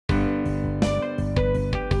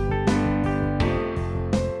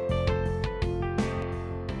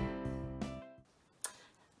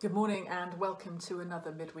Good morning and welcome to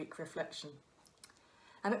another midweek reflection.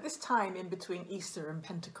 And at this time in between Easter and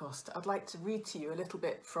Pentecost, I'd like to read to you a little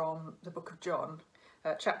bit from the book of John,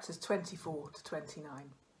 chapters 24 to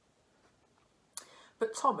 29.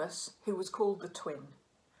 But Thomas, who was called the Twin,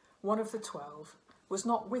 one of the 12, was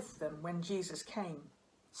not with them when Jesus came.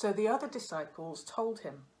 So the other disciples told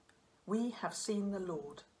him, "We have seen the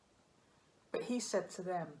Lord." But he said to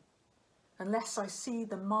them, "Unless I see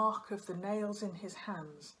the mark of the nails in his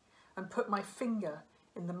hands, and put my finger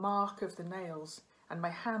in the mark of the nails, and my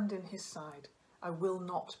hand in his side, I will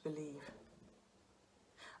not believe."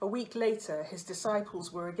 A week later, his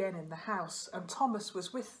disciples were again in the house, and Thomas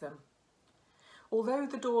was with them. Although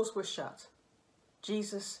the doors were shut,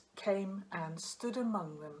 Jesus came and stood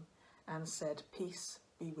among them and said, "Peace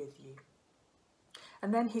be with you."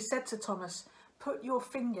 And then he said to Thomas, "Put your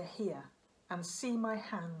finger here and see my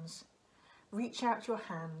hands. Reach out your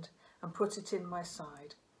hand and put it in my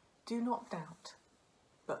side. Do not doubt,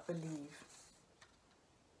 but believe."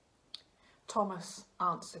 Thomas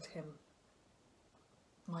answered him,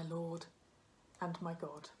 "My Lord and my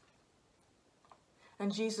God."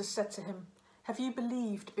 And Jesus said to him, "Have you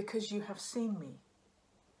believed because you have seen me?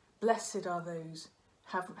 Blessed are those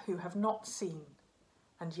who have not seen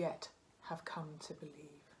and yet have come to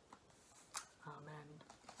believe." Amen.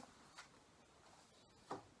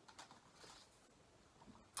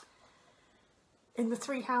 In the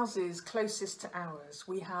three houses closest to ours,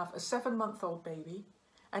 we have a 7-month-old baby,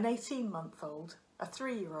 an 18-month-old, a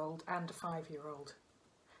 3-year-old and a 5-year-old.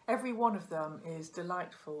 Every one of them is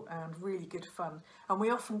delightful and really good fun, and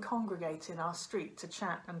we often congregate in our street to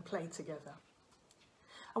chat and play together.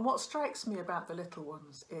 And what strikes me about the little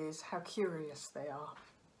ones is how curious they are.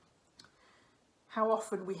 How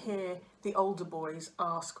often we hear the older boys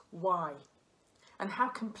ask why, and how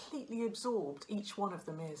completely absorbed each one of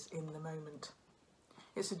them is in the moment.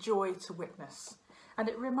 It's a joy to witness, and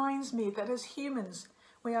it reminds me that as humans,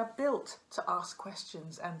 we are built to ask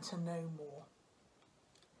questions and to know more.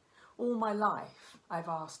 All my life, I've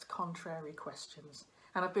asked contrary questions,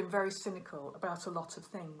 and I've been very cynical about a lot of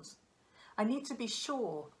things. I need to be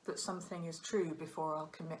sure that something is true before I'll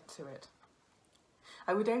commit to it.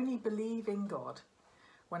 I would only believe in God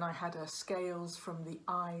when I had a scales from the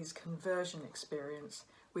eyes conversion experience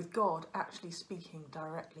with God actually speaking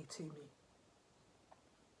directly to me.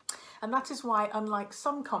 And that is why, unlike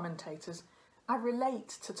some commentators, I relate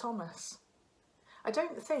to Thomas. I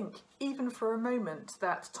don't think, even for a moment,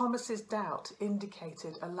 that Thomas's doubt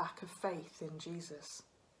indicated a lack of faith in Jesus.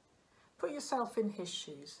 Put yourself in his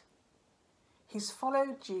shoes. He's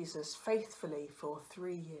followed Jesus faithfully for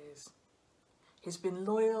 3 years. He's been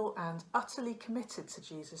loyal and utterly committed to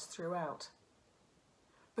Jesus throughout.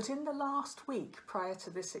 But in the last week prior to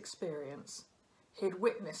this experience, he had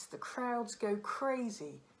witnessed the crowds go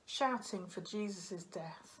crazy shouting for Jesus'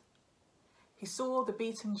 death. He saw the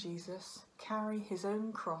beaten Jesus carry his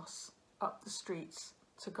own cross up the streets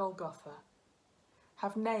to Golgotha,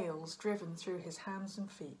 have nails driven through his hands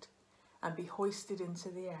and feet, and be hoisted into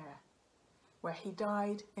the air, where he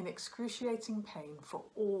died in excruciating pain for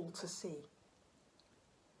all to see.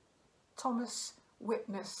 Thomas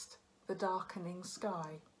witnessed the darkening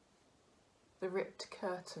sky, the ripped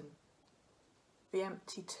curtain, the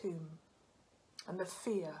empty tomb, and the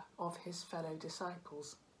fear of his fellow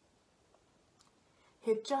disciples. He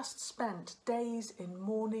had just spent days in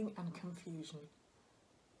mourning and confusion,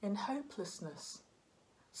 in hopelessness,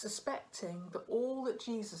 suspecting that all that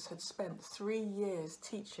Jesus had spent 3 years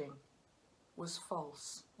teaching was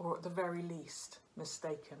false, or at the very least,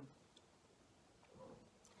 mistaken.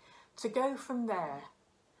 To go from there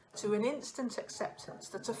to an instant acceptance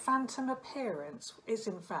that a phantom appearance is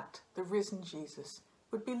in fact the risen Jesus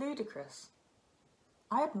would be ludicrous.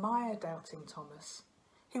 I admire doubting Thomas.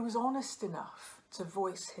 He was honest enough to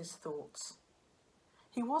voice his thoughts.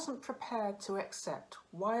 He wasn't prepared to accept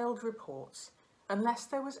wild reports unless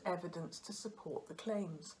there was evidence to support the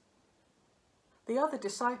claims. The other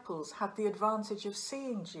disciples had the advantage of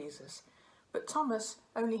seeing Jesus, but Thomas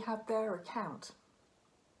only had their account.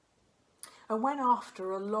 And when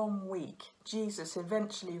after a long week, Jesus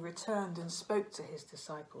eventually returned and spoke to his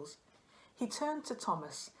disciples, he turned to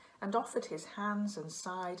Thomas and offered his hands and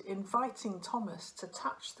side, inviting Thomas to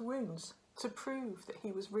touch the wounds to prove that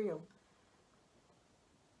he was real.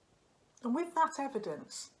 And with that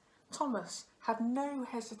evidence, Thomas had no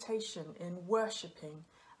hesitation in worshipping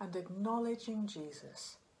and acknowledging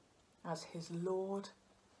Jesus as his Lord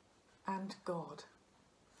and God.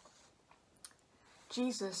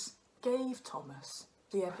 Jesus gave Thomas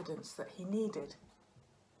the evidence that he needed,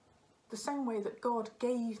 the same way that God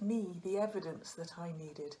gave me the evidence that I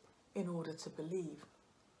needed in order to believe.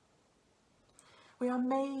 We are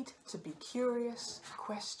made to be curious,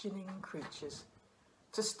 questioning creatures,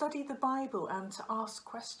 to study the Bible and to ask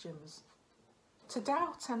questions. To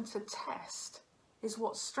doubt and to test is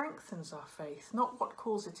what strengthens our faith, not what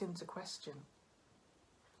calls it into question.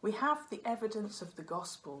 We have the evidence of the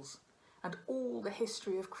Gospels and all the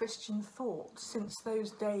history of Christian thought since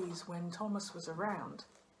those days when Thomas was around,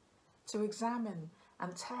 to examine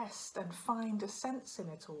and test and find a sense in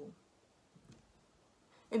it all.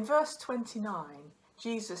 In verse 29,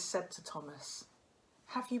 Jesus said to Thomas,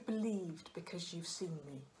 "Have you believed because you've seen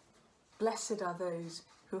me? Blessed are those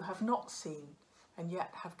who have not seen and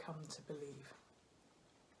yet have come to believe."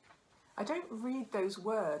 I don't read those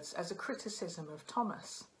words as a criticism of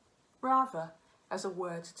Thomas, rather as a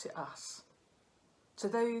word to us, to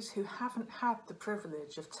those who haven't had the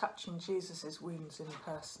privilege of touching Jesus' wounds in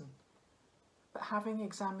person, but having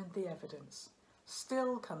examined the evidence,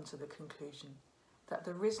 still come to the conclusion that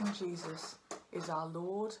the risen Jesus is our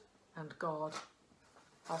Lord and God,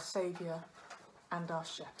 our Saviour and our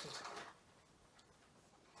Shepherd.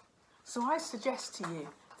 So I suggest to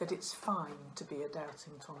you that it's fine to be a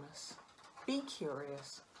doubting Thomas. Be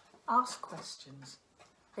curious, ask questions,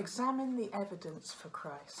 examine the evidence for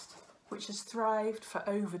Christ, which has thrived for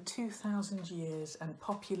over 2,000 years and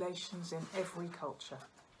populations in every culture.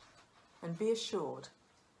 And be assured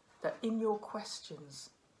that in your questions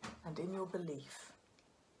and in your belief,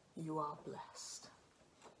 you are blessed.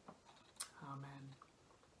 Amen.